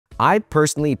I've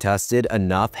personally tested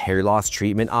enough hair loss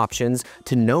treatment options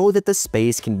to know that the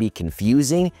space can be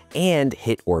confusing and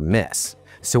hit or miss.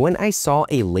 So when I saw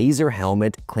a laser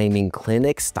helmet claiming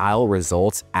clinic-style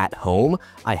results at home,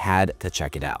 I had to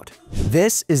check it out.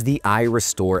 This is the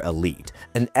iRESTORE Elite,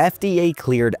 an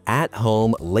FDA-cleared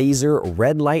at-home laser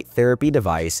red light therapy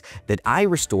device that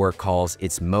iRESTORE calls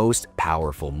its most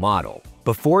powerful model.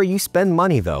 Before you spend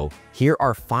money though, here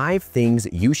are 5 things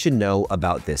you should know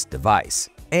about this device.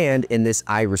 And in this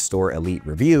iRESTORE Elite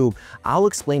review, I'll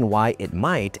explain why it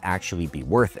might actually be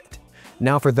worth it.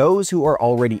 Now, for those who are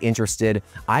already interested,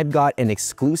 I've got an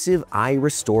exclusive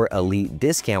iRESTORE Elite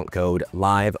discount code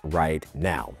live right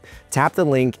now. Tap the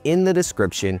link in the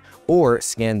description or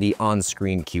scan the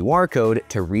on-screen QR code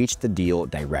to reach the deal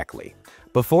directly.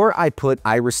 Before I put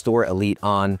iRESTORE Elite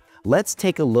on, let's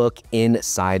take a look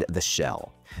inside the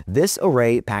shell. This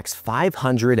array packs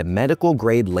 500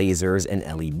 medical-grade lasers and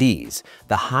LEDs,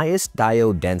 the highest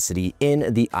diode density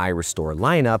in the iRESTORE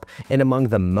lineup and among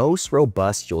the most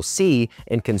robust you'll see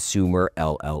in consumer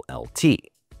LLLT.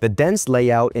 The dense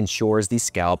layout ensures the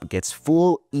scalp gets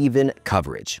full, even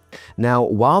coverage. Now,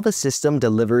 while the system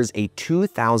delivers a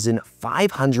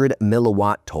 2,500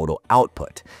 milliwatt total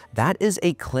output, that is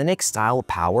a clinic-style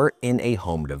power in a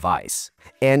home device.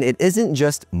 And it isn't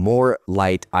just more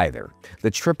light either.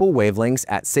 The triple wavelengths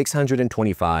at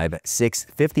 625,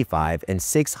 655, and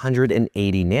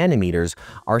 680 nanometers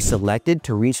are selected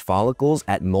to reach follicles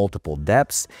at multiple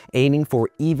depths, aiming for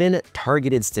even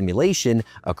targeted stimulation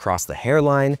across the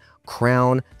hairline,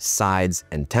 crown, sides,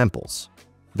 and temples.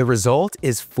 The result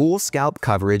is full scalp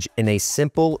coverage in a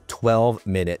simple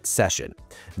 12-minute session.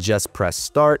 Just press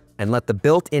start and let the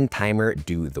built-in timer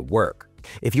do the work.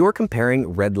 If you're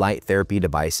comparing red light therapy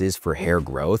devices for hair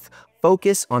growth,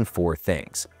 focus on 4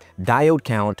 things: diode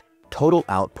count, total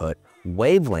output,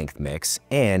 wavelength mix,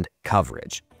 and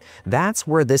coverage. That's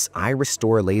where this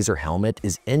iRESTORE laser helmet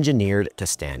is engineered to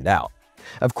stand out.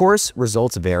 Of course,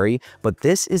 results vary, but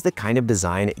this is the kind of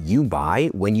design you buy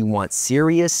when you want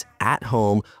serious,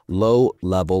 at-home,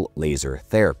 low-level laser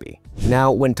therapy.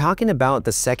 Now, when talking about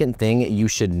the second thing you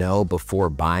should know before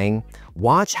buying,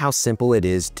 watch how simple it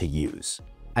is to use.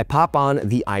 I pop on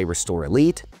the iRESTORE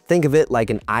Elite. Think of it like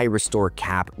an iRESTORE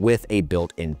cap with a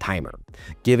built-in timer.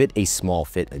 Give it a small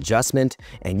fit adjustment,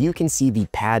 and you can see the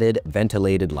padded,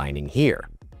 ventilated lining here.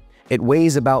 It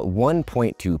weighs about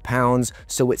 1.2 pounds,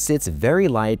 so it sits very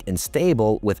light and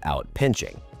stable without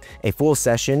pinching. A full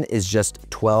session is just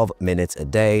 12 minutes a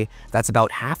day. That's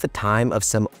about half the time of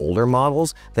some older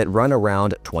models that run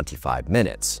around 25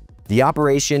 minutes. The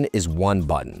operation is one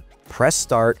button. Press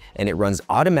start and it runs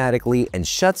automatically and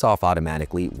shuts off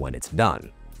automatically when it's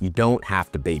done. You don't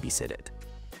have to babysit it.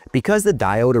 Because the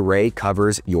diode array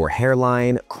covers your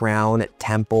hairline, crown,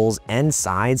 temples, and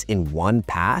sides in one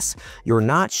pass, you're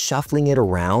not shuffling it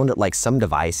around like some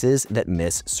devices that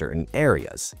miss certain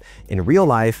areas. In real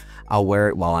life, I'll wear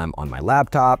it while I'm on my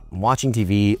laptop, watching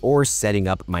TV, or setting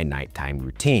up my nighttime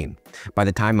routine. By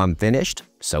the time I'm finished,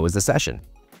 so is the session.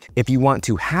 If you want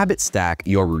to habit stack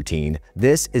your routine,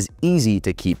 this is easy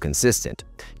to keep consistent.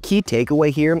 Key takeaway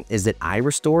here is that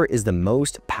iRESTORE is the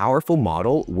most powerful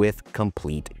model with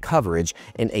complete coverage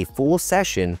in a full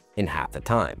session in half the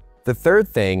time. The third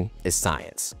thing is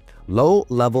science.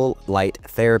 Low-level light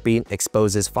therapy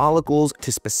exposes follicles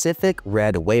to specific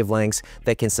red wavelengths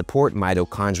that can support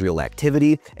mitochondrial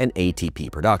activity and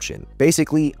ATP production,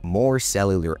 basically more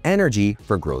cellular energy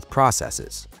for growth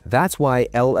processes. That's why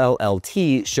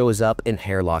LLLT shows up in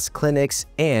hair loss clinics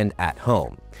and at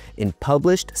home. In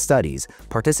published studies,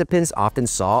 participants often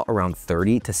saw around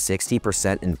 30 to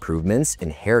 60% improvements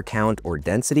in hair count or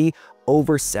density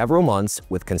over several months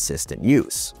with consistent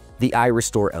use. The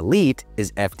iRESTORE Elite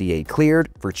is FDA cleared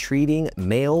for treating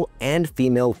male and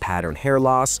female pattern hair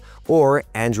loss or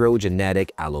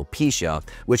androgenetic alopecia,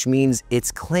 which means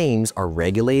its claims are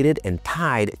regulated and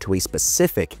tied to a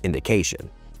specific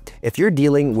indication. If you're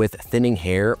dealing with thinning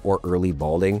hair or early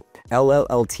balding,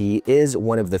 LLLT is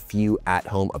one of the few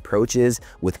at-home approaches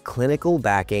with clinical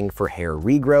backing for hair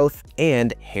regrowth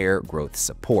and hair growth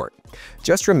support.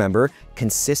 Just remember,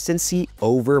 consistency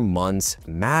over months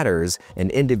matters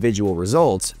and individual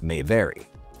results may vary.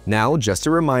 Now, just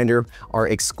a reminder, our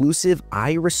exclusive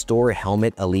iRESTORE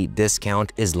Helmet Elite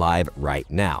discount is live right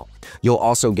now. You'll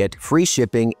also get free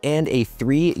shipping and a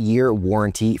 3-year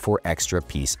warranty for extra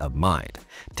peace of mind.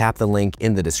 Tap the link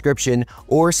in the description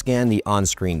or scan the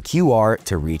on-screen QR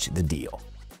to reach the deal.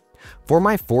 For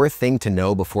my fourth thing to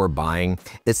know before buying,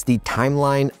 it's the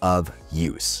timeline of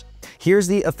use. Here's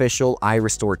the official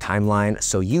iRESTORE timeline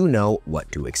so you know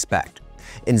what to expect.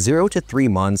 In 0 to 3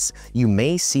 months, you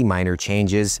may see minor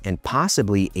changes and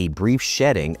possibly a brief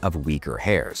shedding of weaker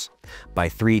hairs. By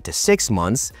 3 to 6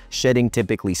 months, shedding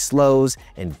typically slows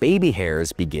and baby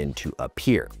hairs begin to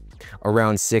appear.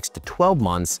 Around 6 to 12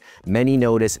 months, many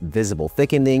notice visible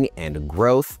thickening and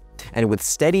growth, and with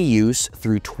steady use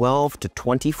through 12 to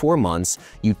 24 months,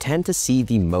 you tend to see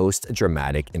the most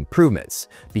dramatic improvements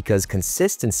because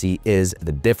consistency is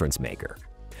the difference maker.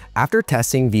 After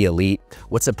testing the Elite,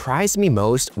 what surprised me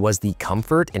most was the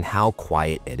comfort and how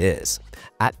quiet it is.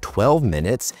 At 12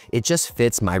 minutes, it just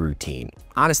fits my routine.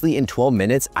 Honestly, in 12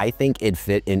 minutes, I think it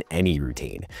fit in any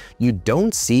routine. You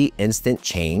don't see instant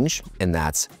change, and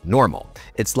that's normal.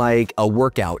 It's like a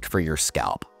workout for your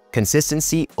scalp.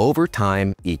 Consistency over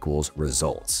time equals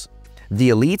results. The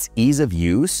Elite's ease of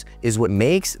use is what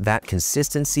makes that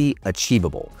consistency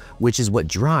achievable, which is what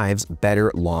drives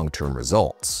better long-term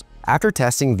results. After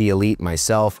testing the Elite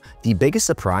myself, the biggest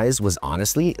surprise was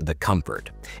honestly the comfort.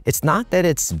 It's not that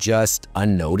it's just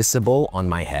unnoticeable on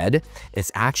my head,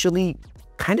 it's actually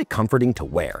kind of comforting to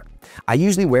wear. I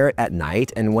usually wear it at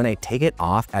night, and when I take it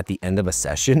off at the end of a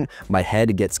session, my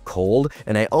head gets cold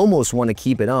and I almost want to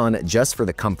keep it on just for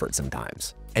the comfort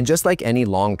sometimes. And just like any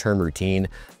long-term routine,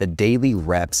 the daily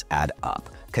reps add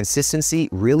up. Consistency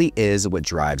really is what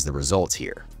drives the results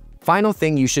here. Final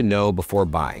thing you should know before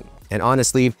buying, and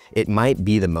honestly, it might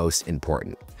be the most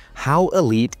important: how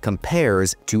Elite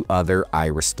compares to other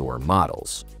iRESTORE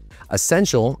models.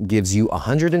 Essential gives you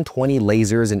 120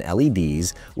 lasers and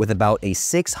LEDs with about a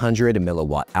 600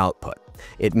 milliwatt output.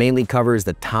 It mainly covers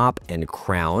the top and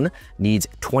crown, needs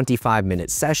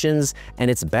 25-minute sessions, and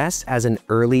it's best as an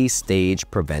early stage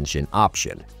prevention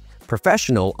option.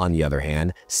 Professional, on the other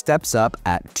hand, steps up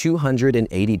at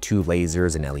 282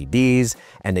 lasers and LEDs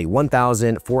and a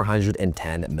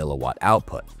 1,410 milliwatt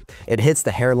output. It hits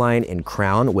the hairline and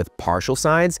crown with partial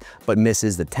sides, but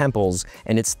misses the temples,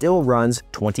 and it still runs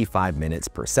 25 minutes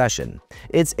per session.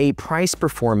 It's a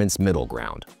price-performance middle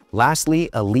ground. Lastly,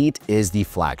 Elite is the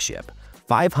flagship.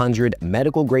 500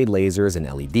 medical-grade lasers and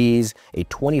LEDs, a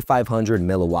 2,500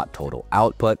 milliwatt total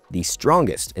output, the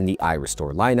strongest in the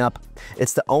iRESTORE lineup.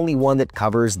 It's the only one that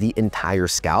covers the entire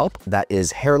scalp, that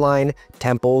is hairline,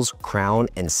 temples, crown,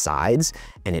 and sides,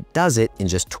 and it does it in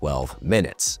just 12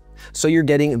 minutes. So you're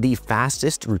getting the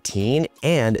fastest routine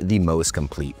and the most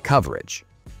complete coverage.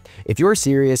 If you're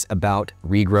serious about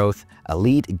regrowth,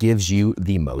 Elite gives you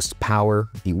the most power,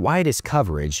 the widest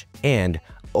coverage, and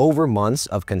over months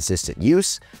of consistent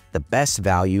use, the best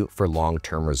value for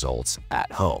long-term results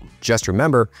at home. Just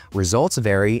remember, results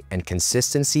vary and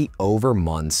consistency over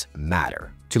months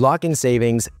matter. To lock in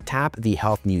savings, tap the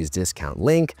Health News discount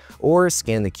link or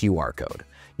scan the QR code.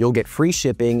 You'll get free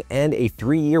shipping and a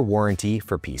 3-year warranty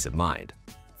for peace of mind.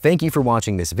 Thank you for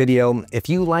watching this video. If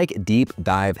you like deep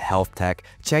dive health tech,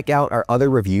 check out our other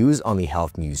reviews on the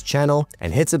Health News channel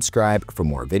and hit subscribe for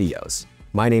more videos.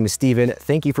 My name is Steven,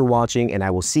 thank you for watching, and I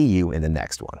will see you in the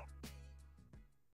next one.